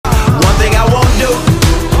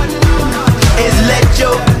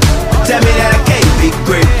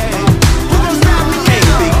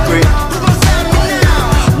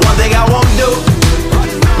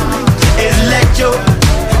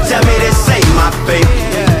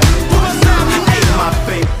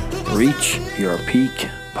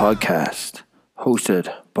podcast,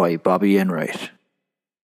 hosted by Bobby Enright.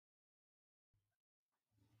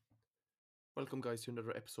 Welcome, guys, to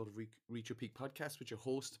another episode of Reach Your Peak podcast with your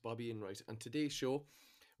host, Bobby Enright. And today's show,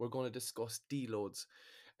 we're going to discuss deloads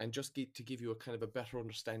and just to give you a kind of a better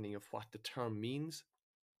understanding of what the term means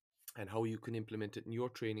and how you can implement it in your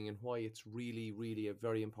training and why it's really, really a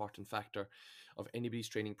very important factor of anybody's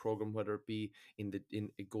training program, whether it be in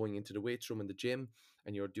going into the weights room in the gym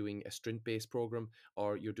and you're doing a strength-based program,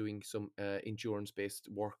 or you're doing some endurance-based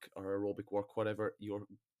work or aerobic work, whatever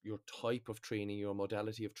your type of training, your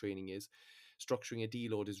modality of training is. Structuring a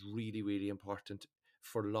deload is really, really important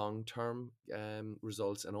for long-term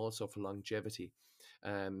results and also for longevity.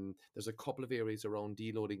 There's a couple of areas around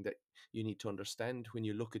deloading that you need to understand when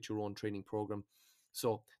you look at your own training program.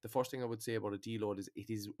 So the first thing I would say about a deload is it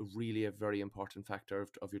is really a very important factor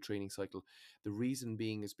of your training cycle. The reason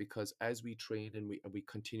being is because as we train and we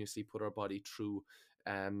continuously put our body through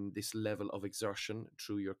this level of exertion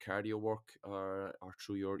through your cardio work or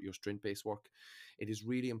through your strength-based work, it is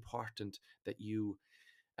really important that you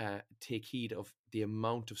take heed of the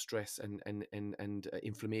amount of stress and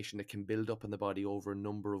inflammation that can build up in the body over a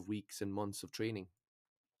number of weeks and months of training.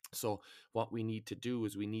 So what we need to do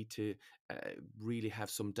is we need to really have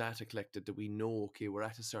some data collected that we know, okay, we're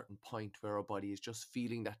at a certain point where our body is just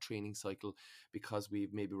feeling that training cycle because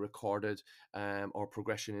we've maybe recorded our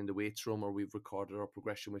progression in the weights room, or we've recorded our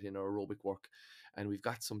progression within our aerobic work. And we've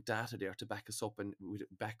got some data there to back us up and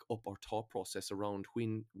back up our thought process around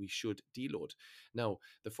when we should deload. Now,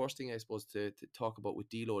 the first thing I suppose to talk about with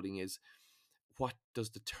deloading is, what does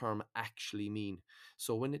the term actually mean?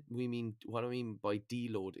 So what I mean by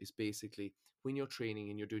deload is basically when you're training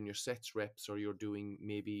and you're doing your sets, reps, or you're doing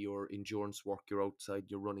maybe your endurance work, you're outside,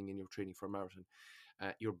 you're running and you're training for a marathon.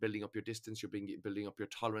 You're building up your distance, you're building up your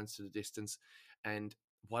tolerance to the distance. And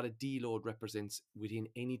what a deload represents within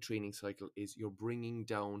any training cycle is you're bringing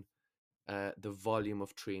down the volume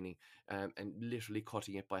of training and literally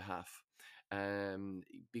cutting it by half.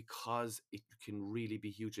 Because it can really be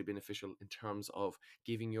hugely beneficial in terms of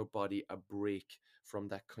giving your body a break from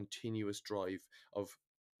that continuous drive of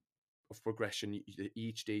progression.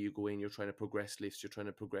 Each day you go in, you're trying to progress lifts, you're trying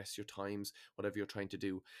to progress your times, whatever you're trying to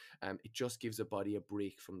do. It just gives the body a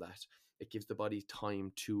break from that. It gives the body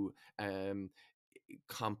time to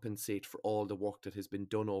compensate for all the work that has been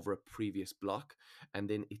done over a previous block, and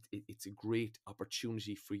then it's a great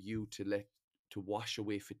opportunity for you to wash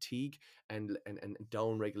away fatigue and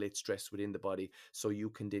down regulate stress within the body, so you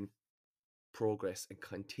can then progress and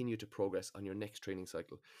continue to progress on your next training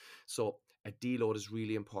cycle. So a deload is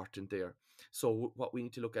really important there. So what we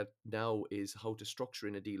need to look at now is how to structure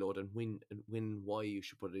in a deload, and when why you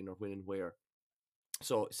should put it in, or when and where.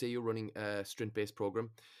 So say you're running a strength-based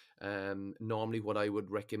program. Normally what I would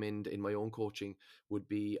recommend in my own coaching would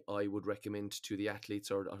be, I would recommend to the athletes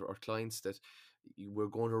or clients that we're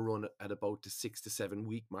going to run at about the 6 to 7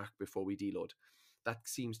 week mark before we deload. That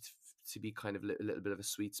seems to be kind of a little bit of a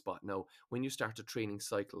sweet spot. Now, when you start a training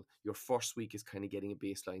cycle, your first week is kind of getting a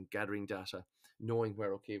baseline, gathering data, knowing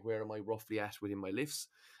where am I roughly at within my lifts,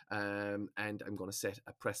 and I'm going to set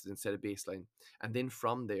a precedent, set a baseline. And then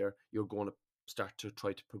from there, you're going to start to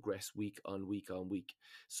try to progress week on week on week.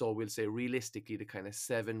 So we'll say realistically the kind of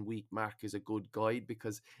 7 week mark is a good guide,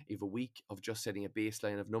 because you've a week of just setting a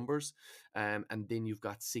baseline of numbers, and then you've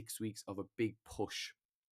got 6 weeks of a big push.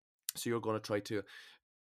 So you're going to try to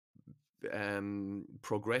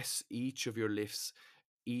progress each of your lifts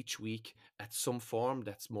each week at some form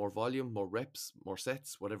that's more volume, more reps, more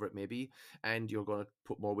sets, whatever it may be, and you're going to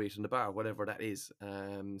put more weight on the bar, whatever that is.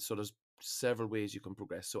 So there's several ways you can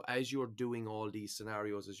progress. So as you're doing all these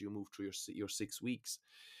scenarios, as you move through your 6 weeks,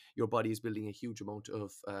 your body is building a huge amount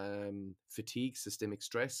of fatigue, systemic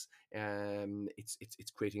stress.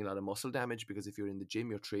 It's creating a lot of muscle damage, because if you're in the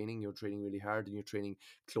gym, you're training really hard, and you're training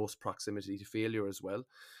close proximity to failure as well.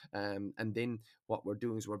 And then what we're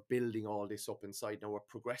doing is we're building all this up inside. Now we're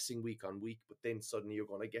progressing week on week, but then suddenly you're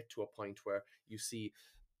going to get to a point where you see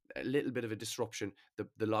a little bit of a disruption.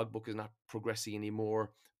 The logbook is not progressing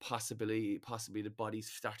anymore. Possibly the body's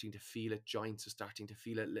starting to feel it. Joints are starting to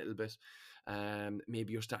feel it a little bit.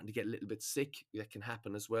 Maybe you're starting to get a little bit sick. That can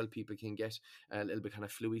happen as well. People can get a little bit kind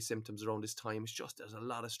of flu symptoms around this time. It's just, there's a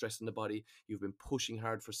lot of stress in the body. You've been pushing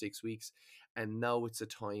hard for 6 weeks, And now it's a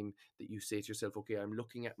time that you say to yourself, okay, I'm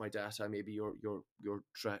looking at my data. Maybe you're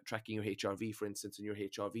tracking your HRV, for instance, and your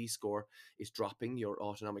HRV score is dropping. Your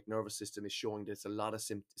autonomic nervous system is showing there's a lot of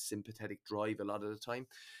sympathetic drive a lot of the time.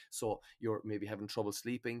 So you're maybe having trouble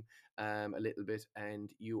sleeping a little bit,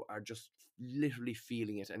 and you are just literally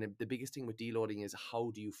feeling it. And the biggest thing with deloading is,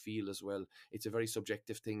 how do you feel as well? It's a very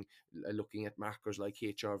subjective thing. Looking at markers like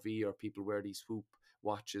HRV, or people wear these Whoop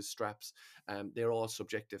watches, straps, they're all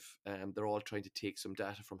subjective. They're all trying to take some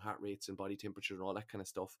data from heart rates and body temperature and all that kind of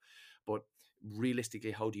stuff. But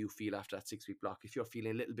realistically, how do you feel after that 6 week block? If you're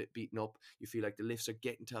feeling a little bit beaten up, you feel like the lifts are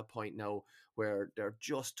getting to a point now where they're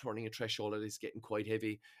just turning a threshold that is getting quite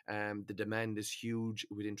heavy. The demand is huge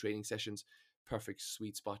within training sessions. Perfect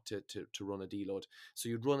sweet spot to run a deload. So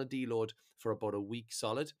you'd run a deload for about a week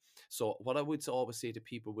solid. So what I would always say to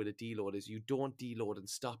people with a deload is, you don't deload and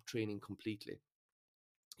stop training completely.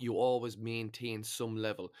 You always maintain some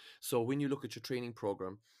level. So when you look at your training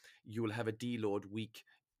program, you will have a deload week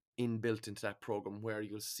inbuilt into that program, where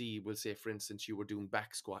you'll see, we'll say, for instance, you were doing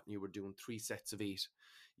back squat and you were doing 3 sets of 8.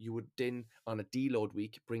 You would then, on a deload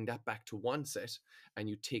week, bring that back to 1 set, and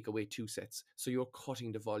you take away 2 sets. So you're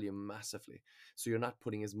cutting the volume massively. So you're not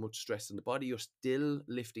putting as much stress on the body. You're still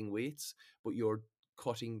lifting weights, but you're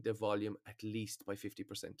cutting the volume at least by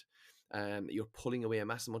 50%. You're pulling away a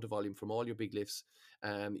massive amount of volume from all your big lifts.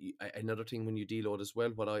 Another thing when you deload as well,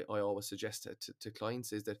 what I always suggest to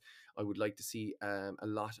clients is that I would like to see a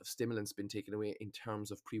lot of stimulants being taken away in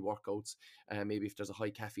terms of pre-workouts. Maybe if there's a high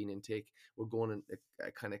caffeine intake, we're going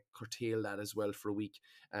to kind of curtail that as well for a week,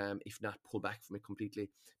 if not pull back from it completely,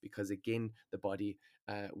 because again, the body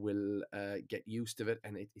will get used to it,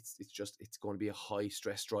 and it's going to be a high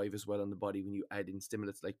stress drive as well on the body when you add in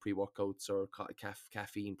stimulants like pre-workouts or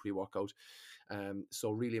caffeine pre-workout.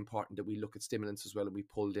 So really important that we look at stimulants as well and we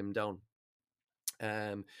pull them down.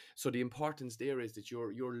 So the importance there is that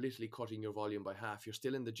you're literally cutting your volume by half. You're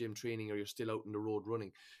still in the gym training, or you're still out on the road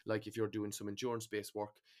running. Like if you're doing some endurance based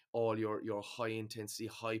work, all your high intensity,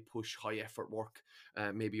 high push, high effort work.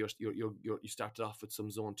 Maybe you started off with some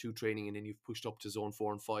zone 2 training, and then you've pushed up to zone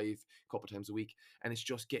 4 and 5 a couple of times a week, and it's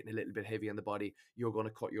just getting a little bit heavy on the body. You're going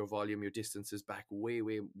to cut your volume, your distances back way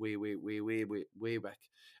back.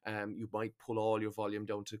 You might pull all your volume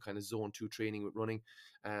down to kind of zone 2 training with running.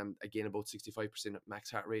 Again, about 65%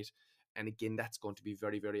 max heart rate. And again, that's going to be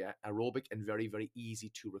very, very aerobic and very, very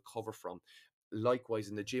easy to recover from. Likewise,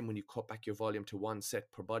 in the gym, when you cut back your volume to 1 set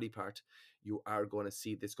per body part, you are going to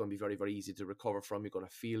see that's going to be very, very easy to recover from. You're going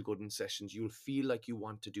to feel good in sessions. You'll feel like you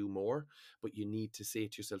want to do more, but you need to say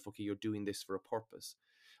to yourself, okay, you're doing this for a purpose.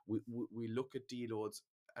 We look at deloads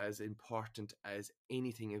as important as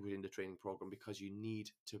anything within the training program, because you need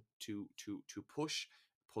to push,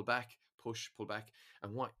 pull back, push, pull back.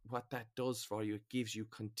 And what that does for you, it gives you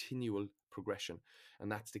continual progression. And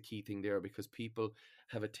that's the key thing there, because people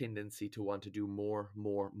have a tendency to want to do more.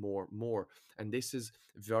 And this is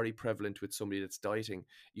very prevalent with somebody that's dieting.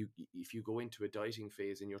 If you go into a dieting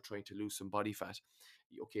phase and you're trying to lose some body fat,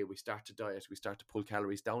 okay, we start to diet, we start to pull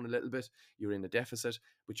calories down a little bit, you're in a deficit,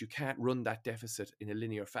 but you can't run that deficit in a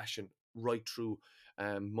linear fashion right through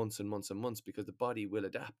months and months and months, because the body will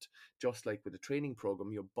adapt. Just like with a training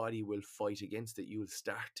program, your body will fight against it. You'll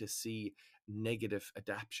start to see negative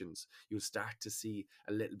adaptations. You'll start to see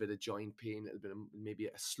a little bit of joint pain, a little bit of maybe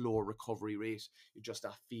a slow recovery rate. You just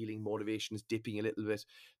start feeling motivation is dipping a little bit.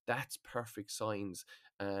 That's perfect signs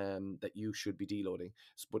that you should be deloading.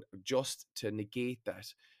 But just to negate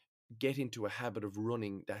that, get into a habit of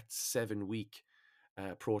running that 7 week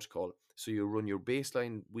protocol. So you run your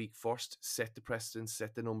baseline week first, set the precedence,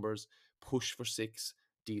 set the numbers, push for 6,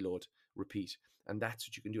 deload, repeat. And that's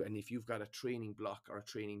what you can do. And if you've got a training block or a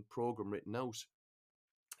training program written out,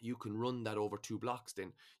 you can run that over 2 blocks.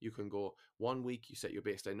 Then you can go 1 week, you set your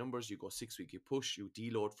baseline numbers, you go 6 week, you push, you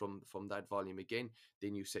deload from that volume again,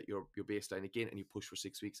 then you set your baseline again and you push for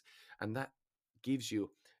 6 weeks. And that gives you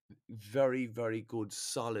very, very good,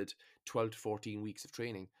 solid 12 to 14 weeks of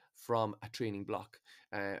training from a training block,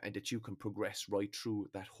 and that you can progress right through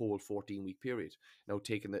that whole 14-week period. Now,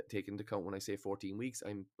 taking into account when I say 14 weeks,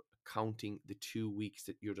 I'm counting the 2 weeks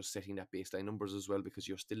that you're just setting that baseline numbers as well, because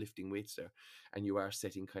you're still lifting weights there, and you are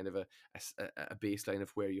setting kind of a baseline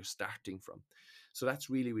of where you're starting from. So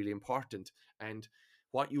that's really, really important. And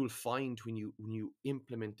what you'll find when you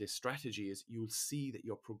implement this strategy is you'll see that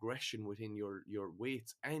your progression within your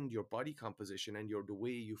weights and your body composition and the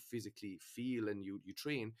way you physically feel and you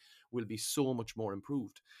train will be so much more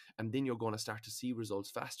improved. And then you're going to start to see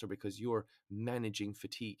results faster because you're managing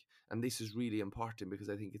fatigue. And this is really important because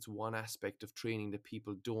I think it's one aspect of training that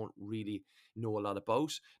people don't really know a lot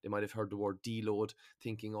about. They might have heard the word deload,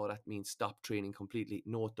 thinking, oh, that means stop training completely.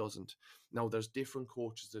 No, it doesn't. Now, there's different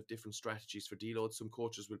coaches have different strategies for deload. Some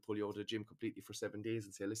coaches will pull you out of the gym completely for 7 days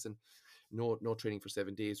and say, listen, no training for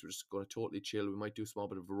 7 days. We're just going to totally chill. We might do a small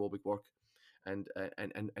bit of aerobic work and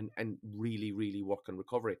really, really work on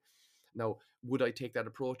recovery. Now, would I take that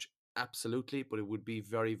approach? Absolutely, but it would be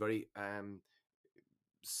very, very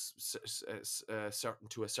certain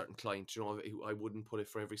to a certain client. I wouldn't put it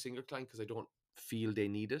for every single client because I don't feel they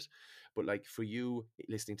need it. But like for you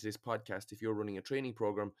listening to this podcast, if you're running a training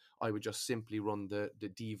program, I would just simply run the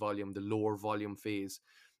D volume, the lower volume phase,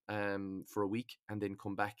 for a week, and then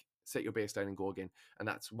come back, set your baseline, and go again. And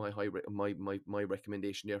that's my my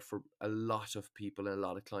recommendation there for a lot of people and a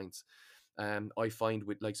lot of clients. I find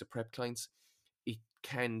with likes of prep clients, it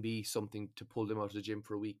can be something to pull them out of the gym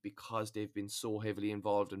for a week because they've been so heavily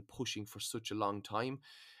involved and pushing for such a long time.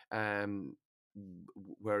 Um,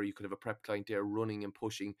 where you could have a prep client there running and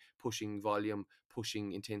pushing volume,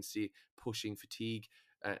 pushing intensity, pushing fatigue,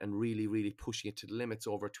 and really, really pushing it to the limits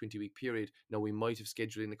over a 20-week period. Now, we might have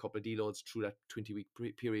scheduled in a couple of deloads through that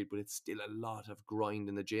 20-week period, but it's still a lot of grind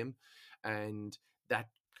in the gym. And that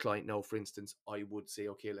client now, for instance, I would say,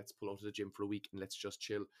 okay, let's pull out of the gym for a week and let's just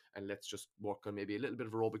chill and let's just work on maybe a little bit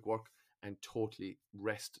of aerobic work and totally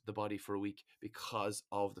rest the body for a week because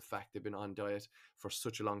of the fact they've been on diet for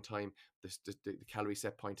such a long time. The calorie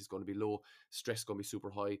set point is going to be low, stress is going to be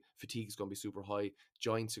super high, fatigue is going to be super high,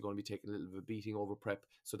 joints are going to be taking a little bit of a beating over prep.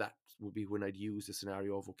 So that would be when I'd use the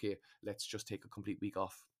scenario of, okay, let's just take a complete week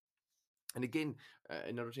off. And again,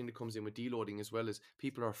 another thing that comes in with deloading as well is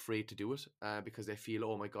people are afraid to do it because they feel,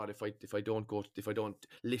 oh my god, if I don't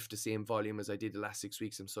lift the same volume as I did the last 6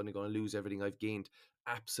 weeks, I'm suddenly going to lose everything I've gained.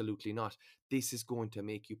 Absolutely not. This is going to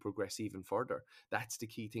make you progress even further. That's the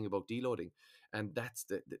key thing about deloading, and that's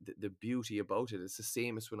the beauty about it. It's the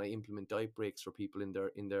same as when I implement diet breaks for people in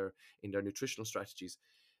their nutritional strategies.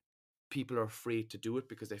 People are afraid to do it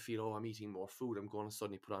because they feel, oh, I'm eating more food, I'm going to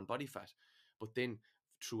suddenly put on body fat. But then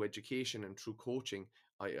through education and through coaching,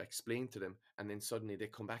 I explain to them, and then suddenly they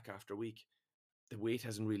come back after a week. The weight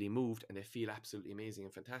hasn't really moved and they feel absolutely amazing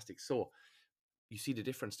and fantastic. So you see the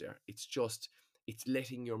difference there. It's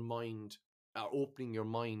letting your mind, opening your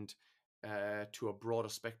mind to a broader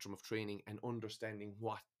spectrum of training and understanding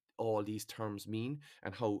what all these terms mean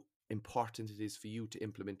and how important it is for you to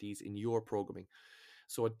implement these in your programming.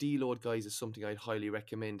 So a deload, guys, is something I'd highly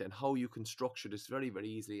recommend, and how you can structure this very, very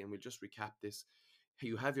easily. And we'll just recap this.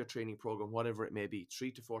 You have your training program, whatever it may be, 3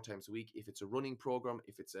 to 4 times a week. If it's a running program,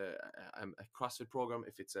 if it's a CrossFit program,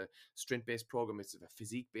 if it's a strength-based program, it's a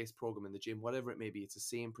physique-based program in the gym, whatever it may be, it's the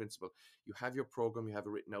same principle. You have your program, you have it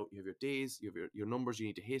written out, you have your days, you have your numbers you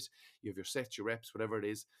need to hit, you have your sets, your reps, whatever it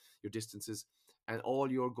is, your distances, and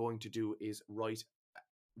all you're going to do is write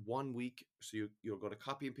 1 week. So you're going to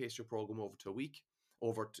copy and paste your program over to a week,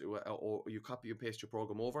 over to or you copy and paste your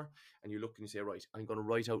program over, and you look and you say, right, I'm going to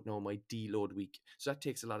write out now my deload week. So that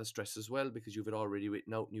takes a lot of stress as well because you've it already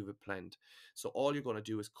written out and you've it planned. So all you're going to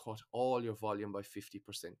do is cut all your volume by 50%.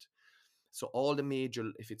 So all the major,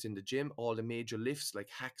 if it's in the gym, all the major lifts like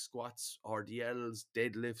hack squats, RDLs,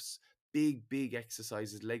 deadlifts, big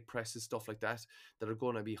exercises, leg presses, stuff like that are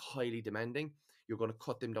going to be highly demanding, you're going to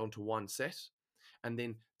cut them down to 1 set. And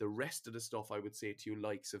then the rest of the stuff, I would say to you,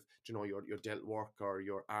 likes of, your delt work or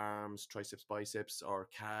your arms, triceps, biceps, or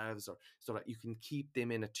calves, or so that you can keep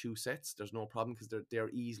them in at 2 sets. There's no problem because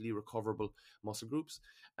they're easily recoverable muscle groups.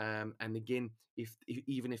 And again,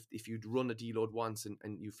 even if you'd run a deload once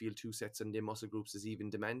and you feel 2 sets and the muscle groups is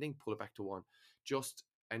even demanding, pull it back to 1.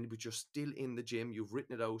 But you're still in the gym, you've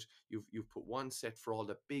written it out, you've put 1 set for all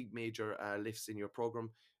the big major lifts in your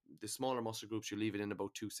program. The smaller muscle groups, you leave it in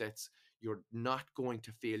about 2 sets. You're not going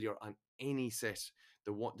to failure on any set.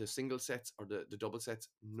 The single sets or the double sets,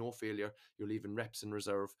 no failure. You're leaving reps in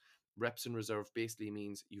reserve. Reps in reserve basically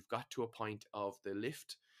means you've got to a point of the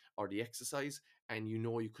lift or the exercise and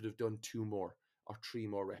you could have done 2 more or 3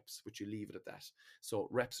 more reps, but you leave it at that. So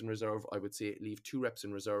reps in reserve, I would say leave 2 reps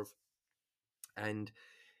in reserve, and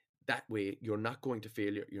that way you're not going to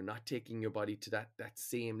failure. You're not taking your body to that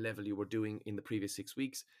same level you were doing in the previous 6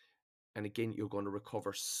 weeks. And again, you're going to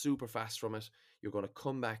recover super fast from it. You're going to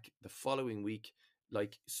come back the following week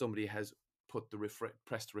like somebody has put the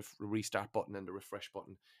press the restart button and the refresh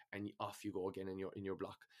button, and off you go again in your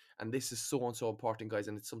block. And this is so important, guys,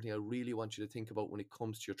 and it's something I really want you to think about when it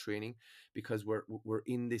comes to your training, because we're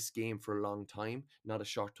in this game for a long time, not a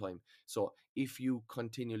short time. So if you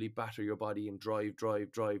continually batter your body and drive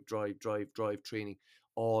training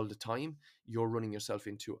all the time, you're running yourself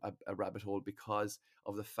into a rabbit hole, because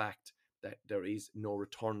of the fact that there is no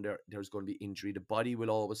return there. There's going to be injury. The body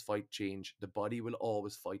will always fight change. The body will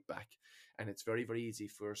always fight back. And it's very easy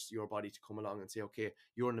for your body to come along and say, okay,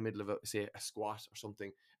 you're in the middle of say a squat or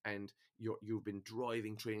something, and you've been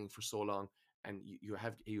driving training for so long, and you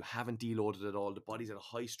haven't deloaded at all. The body's at a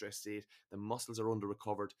high stress state. The muscles are under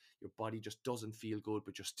recovered. Your body just doesn't feel good,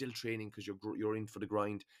 but you're still training because you're in for the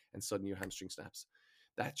grind, and suddenly your hamstring snaps.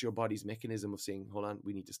 That's your body's mechanism of saying, hold on,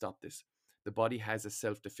 we need to stop this. The body has a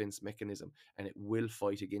self-defense mechanism, and it will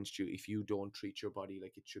fight against you if you don't treat your body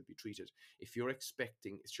like it should be treated. If you're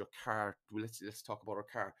expecting, it's your car. Let's talk about our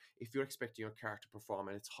car. If you're expecting your car to perform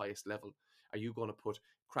at its highest level, are you going to put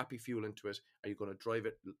crappy fuel into it? Are you going to drive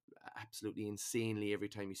it absolutely insanely every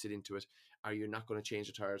time you sit into it? Are you not going to change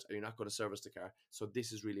the tires? Are you not going to service the car? So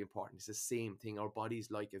this is really important. It's the same thing. Our body's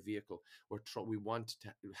like a vehicle. We want to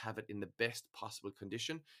have it in the best possible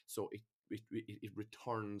condition, so it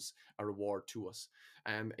returns a reward to us.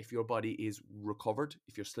 If your body is recovered,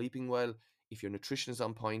 if you're sleeping well, if your nutrition is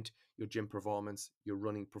on point, your gym performance, your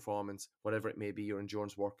running performance, whatever it may be, your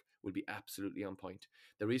endurance work will be absolutely on point.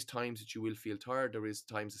 There is times that you will feel tired. There is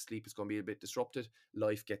times the sleep is going to be a bit disrupted.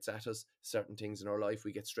 Life gets at us. Certain things in our life,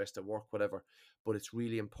 we get stressed at work, whatever. But it's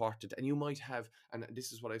really important. And you might have, and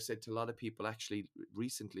this is what I've said to a lot of people actually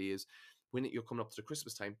recently, is when you're coming up to the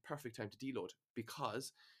Christmas time, perfect time to deload,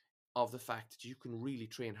 because of the fact that you can really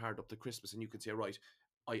train hard up to Christmas, and you can say, right,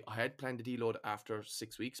 I had planned to deload after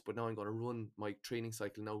 6 weeks, but now I'm going to run my training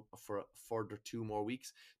cycle now for a further 2 more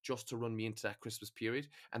weeks just to run me into that Christmas period.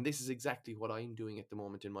 And this is exactly what I'm doing at the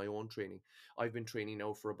moment in my own training. I've been training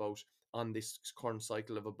now for about, on this current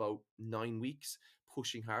cycle of about 9 weeks,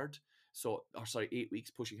 pushing hard. 8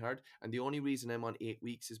 weeks pushing hard. And the only reason I'm on 8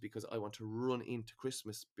 weeks is because I want to run into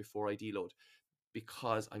Christmas before I deload,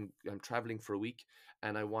 because I'm traveling for a week,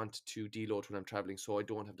 and I want to deload when I'm traveling, so I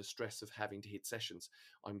don't have the stress of having to hit sessions.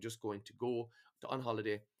 I'm just going to go on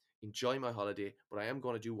holiday, enjoy my holiday, but I am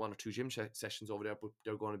going to do 1 or 2 gym sessions over there, but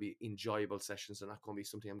they're going to be enjoyable sessions. They're not going to be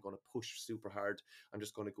something I'm going to push super hard. I'm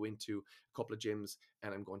just going to go into a couple of gyms,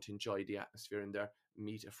 and I'm going to enjoy the atmosphere in there,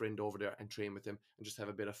 meet a friend over there and train with them and just have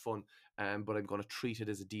a bit of fun. But I'm going to treat it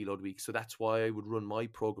as a deload week. So that's why I would run my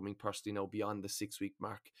programming personally now beyond the 6-week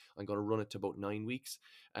mark. I'm going to run it to about 9 weeks,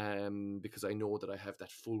 because I know that I have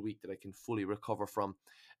that full week that I can fully recover from,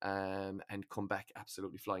 and come back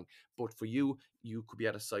absolutely flying. But for you, you could be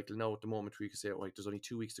at a cycle now at the moment where you could say, right, there's only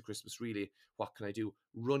 2 weeks to Christmas, really. What can I do?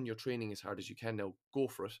 Run your training as hard as you can now. Go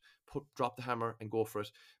for it. Drop the hammer and go for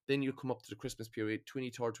it. Then you come up to the Christmas period,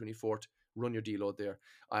 23rd, 24th, run your deload there.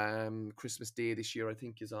 Christmas Day this year, I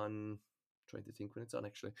think, is on, trying to think when it's on,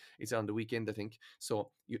 actually. It's on the weekend, I think. So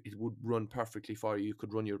it would run perfectly for you. You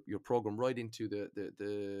could run your program right into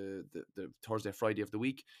the Thursday, Friday of the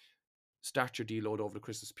week. Start your deload over the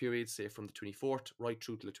Christmas period, say from the 24th right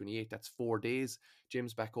through to the 28th. That's 4 days.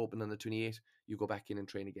 Gym's back open on the 28th. You go back in and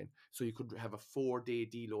train again. So you could have a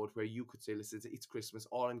 4-day deload where you could say, listen, it's Christmas.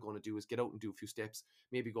 All I'm going to do is get out and do a few steps,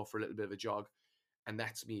 maybe go for a little bit of a jog. And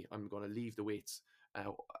that's me. I'm going to leave the weights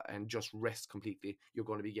and just rest completely. You're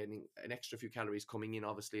going to be getting an extra few calories coming in,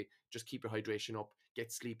 obviously. Just keep your hydration up.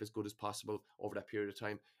 Get sleep as good as possible over that period of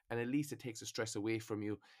time. And at least it takes the stress away from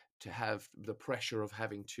you to have the pressure of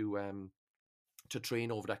having to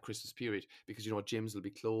train over that Christmas period, because gyms will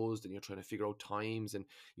be closed and you're trying to figure out times and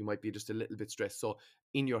you might be just a little bit stressed. So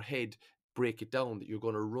in your head, break it down that you're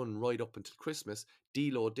going to run right up until Christmas,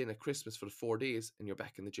 deload then at Christmas for the 4 days, and you're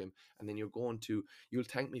back in the gym. And then you'll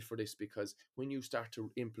thank me for this, because when you start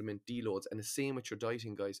to implement deloads, and the same with your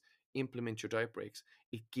dieting, guys, implement your diet breaks,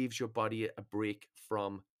 it gives your body a break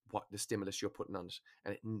from what the stimulus you're putting on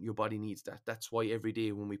it, and your body needs that. That's why every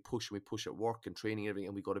day when we push at work and training, everything,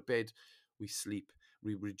 and we go to bed, we sleep,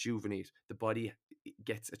 we rejuvenate. The body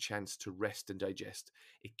gets a chance to rest and digest.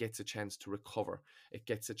 It gets a chance to recover. It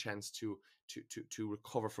gets a chance to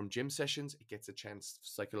recover from gym sessions. It gets a chance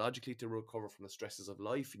psychologically to recover from the stresses of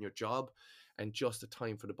life and your job. and just a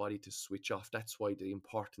time for the body to switch off. That's why the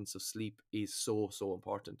importance of sleep is so, so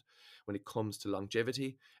important when it comes to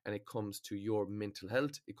longevity, and it comes to your mental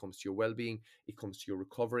health, it comes to your well-being, it comes to your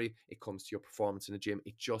recovery, it comes to your performance in the gym.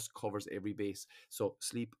 It just covers every base. So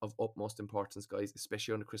sleep of utmost importance, guys,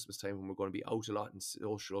 especially on the Christmas time when we're going to be out a lot in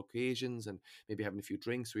social occasions and maybe having a few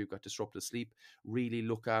drinks, so you've got disrupted sleep. Really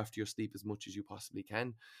look after your sleep as much as you possibly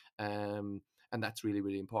can, and that's really,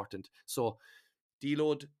 really important. So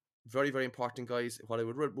deload, very, very important, guys. What I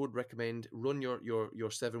would recommend: run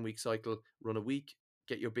your 7 week cycle, run a week,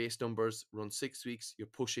 get your base numbers, run 6 weeks. You're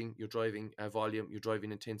pushing, you're driving volume, you're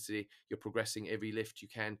driving intensity, you're progressing every lift you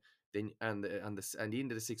can. Then and the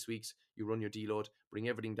end of the 6 weeks, you run your deload, bring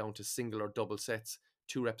everything down to single or double sets,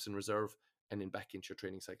 2 reps in reserve, and then back into your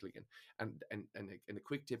training cycle again. And a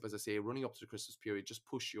quick tip, as I say, running up to the Christmas period, just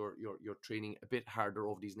push your training a bit harder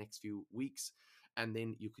over these next few weeks, and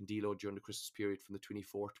then you can deload during the Christmas period from the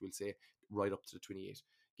 24th, we'll say, right up to the 28th.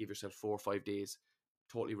 Give yourself 4 or 5 days,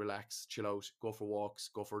 totally relax, chill out, go for walks,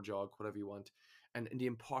 go for a jog, whatever you want. And the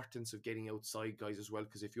importance of getting outside, guys, as well,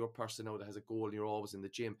 because if you're a person now that has a goal and you're always in the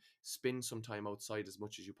gym, spend some time outside as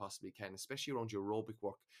much as you possibly can, especially around your aerobic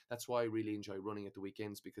work. That's why I really enjoy running at the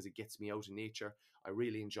weekends, because it gets me out in nature. I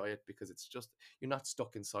really enjoy it because it's just, you're not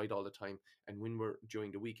stuck inside all the time. And when we're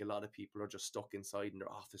during the week, a lot of people are just stuck inside in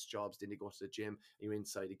their office jobs, then they go to the gym and you're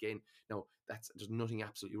inside again. Now, there's nothing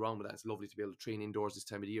absolutely wrong with that. It's lovely to be able to train indoors this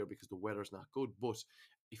time of the year because the weather's not good. But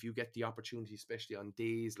if you get the opportunity, especially on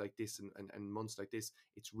days like this and months like this,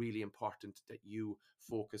 it's really important that you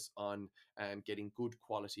focus on getting good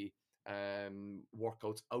quality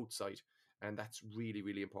workouts outside. And that's really,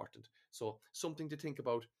 really important. So something to think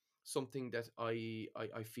about, something that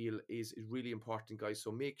I feel is really important, guys.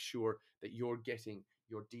 So make sure that you're getting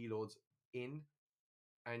your deloads in,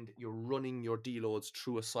 and you're running your deloads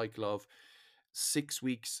through a cycle of 6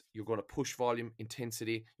 weeks. You're going to push volume,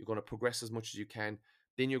 intensity, you're going to progress as much as you can.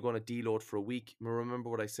 Then you're going to deload for a week. Remember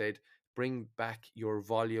what I said: bring back your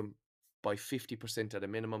volume by 50% at a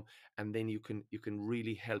minimum, and then you can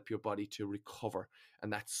really help your body to recover.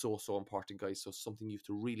 And that's so, so important, guys. So something you have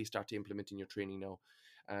to really start to implement in your training now.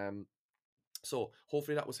 So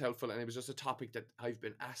hopefully that was helpful, and it was just a topic that I've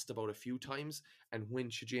been asked about a few times, and when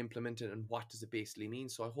should you implement it and what does it basically mean.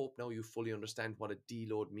 So I hope now you fully understand what a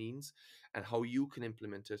deload means and how you can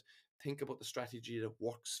implement it. Think about the strategy that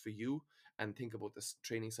works for you, and think about this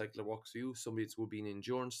training cycle that works for you. Somebody that will be an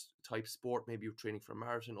endurance type sport, maybe you're training for a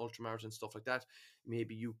marathon, ultra marathon, stuff like that.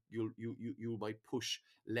 Maybe you might push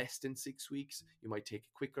less than 6 weeks. You might take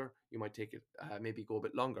it quicker. You might take it maybe go a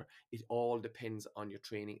bit longer. It all depends on your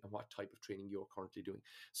training and what type of training you're currently doing.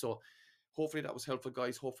 So hopefully that was helpful,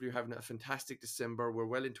 guys. Hopefully you're having a fantastic December. We're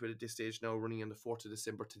well into it at this stage now, running on the 4th of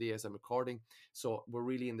December today as I'm recording. So we're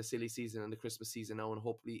really in the silly season and the Christmas season now, and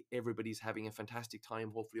hopefully everybody's having a fantastic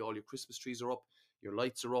time. Hopefully all your Christmas trees are up, your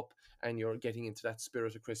lights are up, and you're getting into that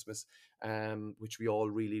spirit of Christmas, which we all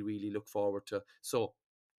really, really look forward to. So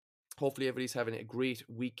hopefully everybody's having a great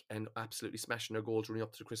week and absolutely smashing their goals running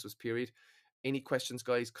up to the Christmas period. Any questions,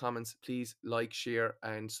 guys, comments, please like, share,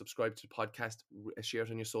 and subscribe to the podcast. Share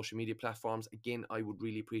it on your social media platforms. Again, I would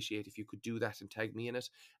really appreciate if you could do that and tag me in it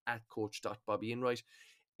at coach.bobbyenright.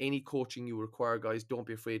 Any coaching you require, guys, don't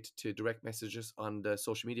be afraid to direct messages on the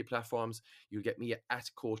social media platforms. You'll get me at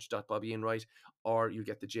coach.bobbyenright, or you'll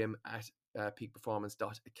get the gym at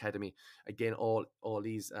peakperformance.academy. Again, all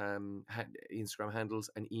these Instagram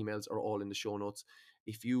handles and emails are all in the show notes.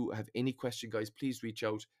 If you have any question, guys, please reach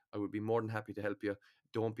out. I would be more than happy to help you.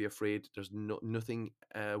 Don't be afraid. There's nothing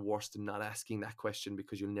worse than not asking that question,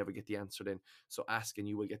 because you'll never get the answer then. So ask and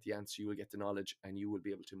you will get the answer, you will get the knowledge, and you will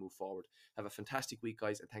be able to move forward. Have a fantastic week,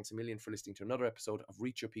 guys, and thanks a million for listening to another episode of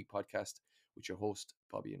Reach Your Peak Podcast with your host,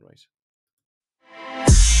 Bobby Enright.